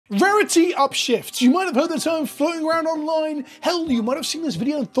Rarity upshifts. You might have heard the term floating around online. Hell, you might have seen this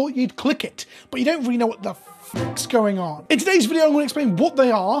video and thought you'd click it, but you don't really know what the fuck's going on. In today's video, I'm going to explain what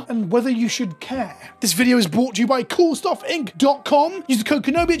they are and whether you should care. This video is brought to you by CoolStuffInc.com. Use the code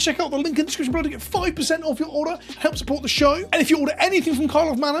Kenobi and check out the link in the description below to get 5% off your order and help support the show. And if you order anything from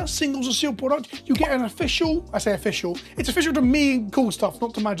Carl of Manor, singles or sealed product, you get an official, I say official, it's official to me and Cool Stuff,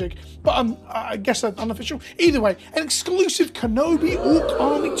 not to Magic, but I guess unofficial. Either way, an exclusive Kenobi Orc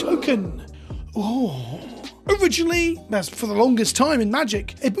Army token. Oh. Originally, as for the longest time in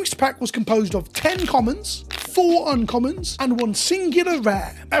Magic, a booster pack was composed of 10 commons, 4 uncommons, and 1 singular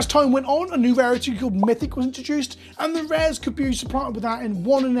rare. As time went on, a new rarity called Mythic was introduced, and the rares could be supplanted with that in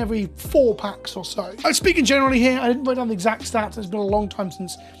 1 in every 4 packs or so. I'm speaking generally here, I didn't write down the exact stats, it's been a long time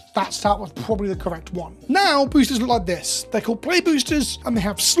since that stat was probably the correct one. Now, boosters look like this. They're called play boosters, and they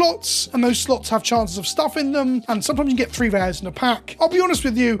have slots, and those slots have chances of stuff in them, and sometimes you get 3 rares in a pack. I'll be honest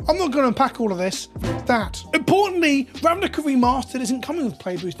with you, I'm not going to unpack all of this. That. Importantly, Ravnica Remastered isn't coming with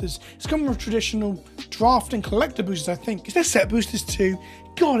play boosters. It's coming with traditional draft and collector boosters, I think. Is there set boosters too?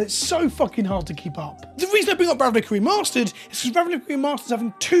 God, it's so fucking hard to keep up. The reason I bring up Ravnica Remastered is because Ravnica Remastered is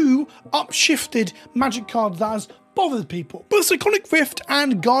having 2 upshifted Magic cards that has bothered people. Both Cyclonic Rift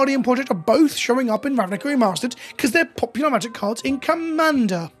and Guardian Project are both showing up in Ravnica Remastered because they're popular Magic cards in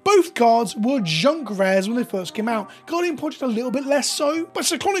Commander. Both cards were junk rares when they first came out. Guardian Project a little bit less so, but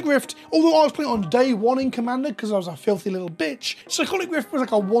Cyclonic Rift, although I was playing it on day 1 in Commander because I was a filthy little bitch, Cyclonic Rift was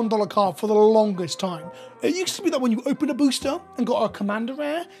like a $1 card for the longest time. It used to be that when you opened a booster and got a Commander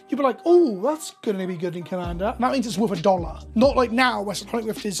rare, you'd be like, oh, that's going to be good in Commander. And that means it's worth $1. Not like now where Cyclonic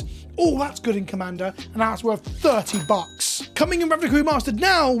Rift is, oh, that's good in Commander, and now it's worth $30. Coming in Ravnica Remastered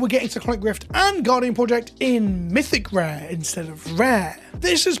now, we're getting Cyclonic Rift and Guardian Project in Mythic Rare instead of Rare.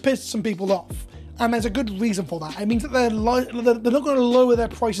 This has pissed some people off. And there's a good reason for that. It means that they're not going to lower their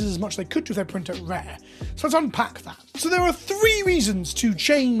prices as much as they could do if they print it rare. So let's unpack that. So there are 3 reasons to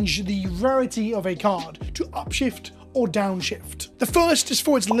change the rarity of a card to upshift or downshift. The first is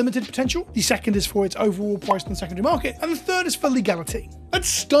for its limited potential, the second is for its overall price in the secondary market, and the third is for legality. Let's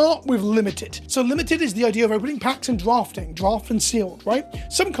start with limited. So limited is the idea of opening packs and drafting, draft and sealed, right?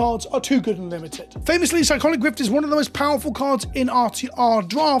 Some cards are too good and limited. Famously, Cyclonic Rift is one of the most powerful cards in RTR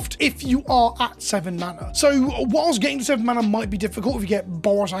draft if you are at 7 mana. So whilst getting to 7 mana might be difficult if you get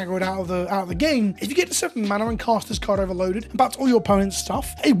Boros aggroed out of the game, if you get to 7 mana and cast this card overloaded and bounce all your opponent's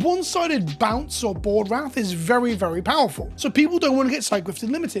stuff, a one-sided bounce or board wrath is very, very powerful. So people don't want to get Cyclonic Rift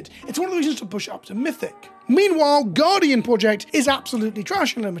limited. It's one of the reasons to push it up to Mythic. Meanwhile, Guardian Project is absolutely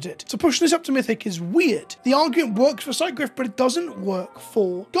trash and limited, so pushing this up to Mythic is weird. The argument works for Cyclonic Rift, but it doesn't work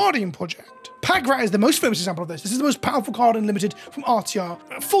for Guardian Project. Packrat is the most famous example of this. This is the most powerful card in Limited from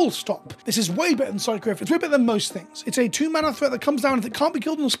RTR. Full stop. This is way better than Cyclonic Rift. It's way better than most things. It's a 2-mana threat that comes down if it can't be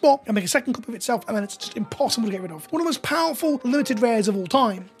killed on the spot and make a second copy of itself, and then it's just impossible to get rid of. One of the most powerful limited rares of all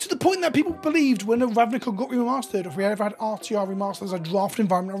time. To the point that people believed when Ravnica got remastered, if we ever had RTR remastered as a draft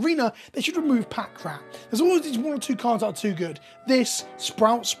environment arena, they should remove Packrat. There's always these 1 or 2 cards that are too good. This,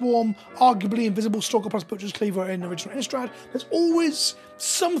 Sprout Swarm, arguably Invisible Stalker plus Butcher's Cleaver in original Innistrad. There's always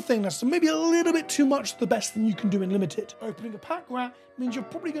something that's maybe a little bit too much the best thing you can do in Limited. Opening a pack rat means you're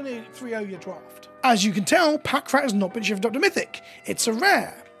probably going to 3-0 your draft. As you can tell, pack rat has not been shifted up to Mythic. It's a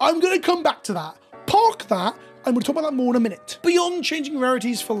rare. I'm going to come back to that. Park that. I'm going to talk about that more in a minute. Beyond changing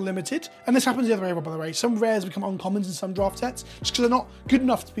rarities for limited, and this happens the other way around, by the way, some rares become uncommons in some draft sets just because they're not good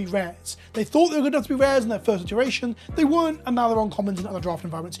enough to be rares. They thought they were good enough to be rares in their first iteration, they weren't, and now they're uncommons in other draft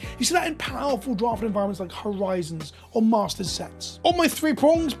environments. You see that in powerful draft environments like Horizons or Masters sets. On my 3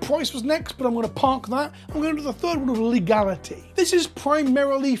 prongs, price was next, but I'm going to park that. I'm going to do the third one of legality. This is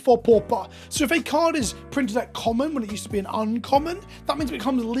primarily for Pauper. So if a card is printed at common when it used to be an uncommon, that means it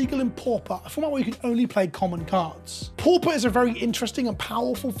becomes legal in Pauper, a format where you can only play common cards. Pauper is a very interesting and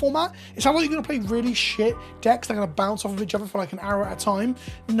powerful format. It sounds like you're going to play really shit decks that are going to bounce off of each other for like an hour at a time.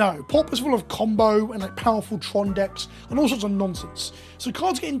 No, Pauper's full of combo and like powerful Tron decks and all sorts of nonsense. So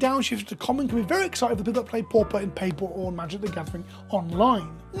cards getting downshifted to common can be very exciting for people that play Pauper in paper or Magic the Gathering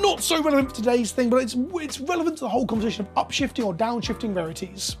online. Not so relevant for today's thing, but it's relevant to the whole conversation of upshifting or downshifting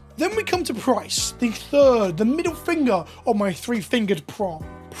rarities. Then we come to price, the middle finger on my 3-fingered prong.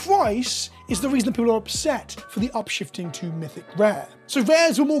 Price is the reason that people are upset for the upshifting to Mythic Rare. So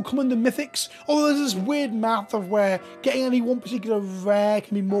rares were more common than Mythics, although there's this weird math of where getting any one particular rare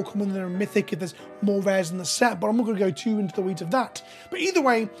can be more common than a Mythic if there's more rares in the set, but I'm not going to go too into the weeds of that. But either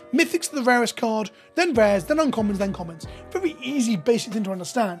way, Mythics are the rarest card, then rares, then uncommons, then commons. Very easy, basic thing to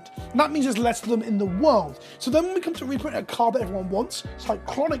understand. And that means there's less of them in the world. So then when we come to reprint a card that everyone wants,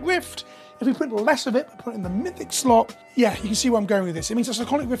 Cyclonic Rift, If we put less of it, put it in the mythic slot, yeah, you can see where I'm going with this. It means that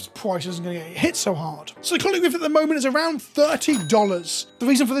Cyclonic Rift's price isn't going to get hit so hard. Cyclonic Rift at the moment is around $30. The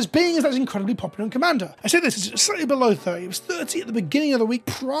reason for this being is that it's incredibly popular in Commander. I say this, it's slightly below 30. It was 30 at the beginning of the week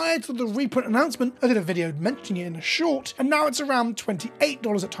prior to the reprint announcement. I did a video mentioning it in a short, and now it's around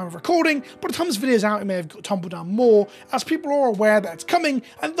 $28 at time of recording. By the time this video is out, it may have tumbled down more, as people are aware that it's coming,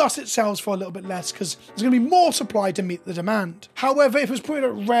 and thus it sells for a little bit less, because there's going to be more supply to meet the demand. However, if it was put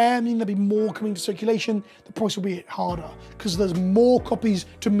at rare, meaning there'd be more coming to circulation, the price will be hit harder, because there's more copies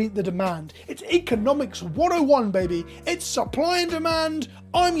to meet the demand. It's economics 101, baby. It's supply and demand.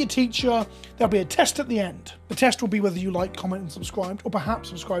 I'm your teacher. There'll be a test at the end. The test will be whether you like, comment, and subscribe, or perhaps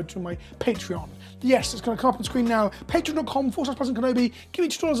subscribe to my Patreon. Yes, it's going to come up on screen now. Patreon.com/PleasantKenobi. Give me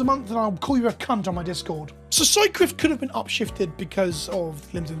 $2 a month and I'll call you a cunt on my Discord. So Cyclonic Rift could have been upshifted because of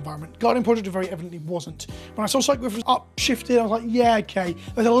the limited environment. Guardian Project very evidently wasn't. When I saw Cyclonic Rift was upshifted, I was like, yeah, okay.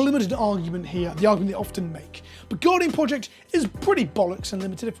 There's a limited argument here, the argument they often make. But Guardian Project is pretty bollocks and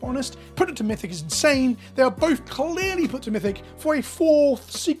limited, if we're honest. Put it to Mythic is insane. They are both clearly put to Mythic for a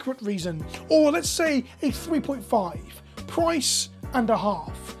fourth secret reason. Or let's say a 3.5. Price and a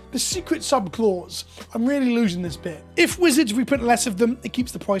half. The secret sub-clause. I'm really losing this bit. If Wizards reprint less of them, it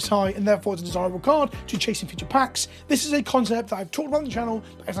keeps the price high and therefore it's a desirable card to chase in future packs. This is a concept that I've talked about on the channel,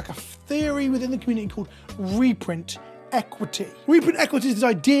 but it's like a theory within the community called reprint equity. Reprint equity is the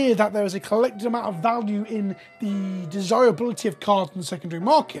idea that there is a collected amount of value in the desirability of cards in the secondary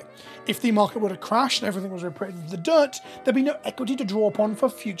market. If the market were to crash and everything was reprinted into the dirt, there'd be no equity to draw upon for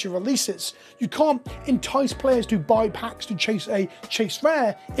future releases. You can't entice players to buy packs to chase a chase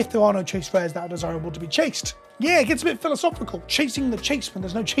rare if there are no chase rares that are desirable to be chased. Yeah, it gets a bit philosophical, chasing the chase when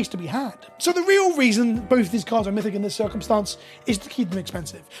there's no chase to be had. So the real reason both of these cards are mythic in this circumstance is to keep them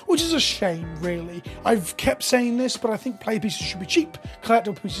expensive, which is a shame, really. I've kept saying this, but I think play pieces should be cheap,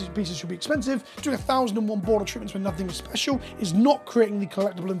 collectible pieces should be expensive. Doing 1,001 border treatments when nothing is special is not creating the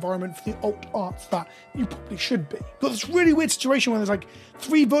collectible environment for the alt arts that you probably should be. Got this really weird situation where there's like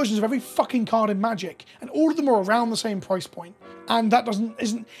 3 versions of every fucking card in Magic, and all of them are around the same price point. And that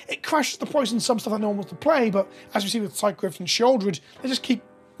it crashes the price in some stuff that no one wants to play, but as we see with Cyclonic Rift and Sheoldred, they just keep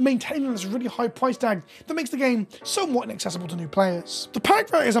maintaining this really high price tag that makes the game somewhat inaccessible to new players. The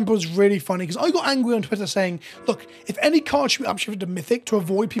pack rare example is really funny because I got angry on Twitter saying, look, if any card should be upshifted to Mythic to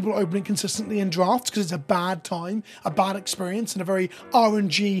avoid people opening consistently in drafts because it's a bad time, a bad experience, and a very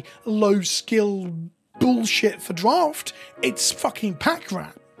RNG, low skill bullshit for draft, it's fucking pack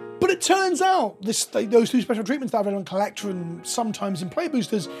rare. But it turns out those 2 special treatments that are available on Collector and sometimes in Play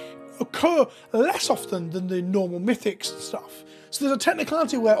Boosters occur less often than the normal Mythics stuff. So there's a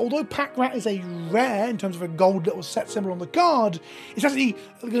technicality where, although Pack Rat is a rare in terms of a gold little set symbol on the card, it's actually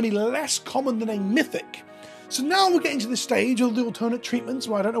going to be less common than a Mythic. So now we're getting to the stage of the alternate treatments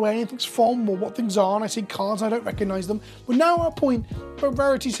where I don't know where anything's from or what things are, and I see cards and I don't recognise them. We're now at a point where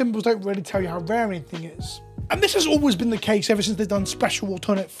rarity symbols don't really tell you how rare anything is. And this has always been the case ever since they've done special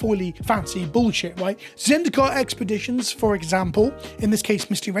alternate foily fancy bullshit, right? Zendikar Expeditions, for example, in this case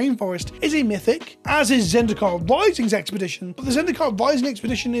Misty Rainforest, is a mythic, as is Zendikar Rising's Expedition, but the Zendikar Rising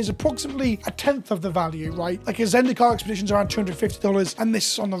Expedition is approximately 1/10 of the value, right? Like a Zendikar Expedition is around $250, and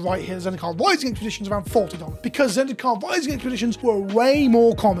this on the right here, Zendikar Rising Expedition is around $40, because Zendikar Rising Expeditions were way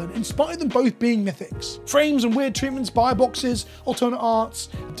more common, in spite of them both being mythics. Frames and weird treatments, buy boxes, alternate arts,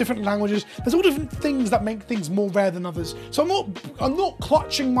 different languages, there's all different things that make things more rare than others. So I'm not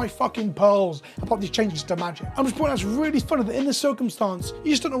clutching my fucking pearls about these changes to Magic. I'm just pointing out it's really funny that in this circumstance,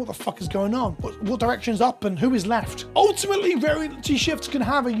 you just don't know what the fuck is going on, what direction's up and who is left. Ultimately, rarity shifts can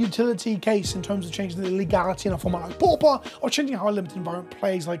have a utility case in terms of changing the legality in a format like Pauper, or changing how a limited environment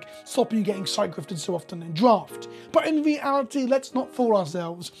plays, like stopping you getting side grifted so often in draft. But in reality, let's not fool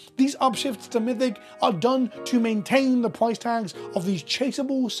ourselves. These upshifts to Mythic are done to maintain the price tags of these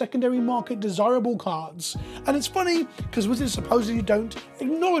chaseable secondary market desirable cards. And it's funny, because Wizards supposedly don't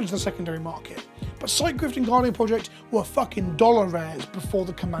acknowledge the secondary market. But Cyclonic Rift and Guardian Project were fucking dollar rares before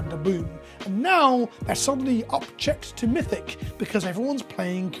the Commander boom. And now they're suddenly upchecked to Mythic because everyone's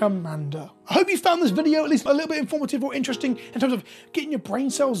playing Commander. I hope you found this video at least a little bit informative or interesting in terms of getting your brain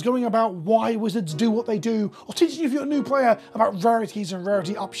cells going about why Wizards do what they do, or teaching you if you're a new player about rarities and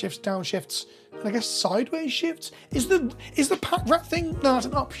rarity upshifts, downshifts, and I guess sideways shifts. Is the Pack Rat thing? No, that's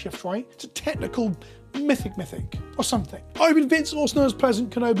an upshift, right? It's a technical mythic or something. I've been Vince, also known as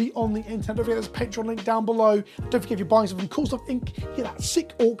PleasantKenobi on the internet. Don't forget there's a Patreon link down below. And don't forget if you're buying something Cool Stuff Inc., get that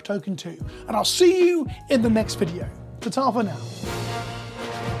sick orc token too. And I'll see you in the next video. Ta-ta for now.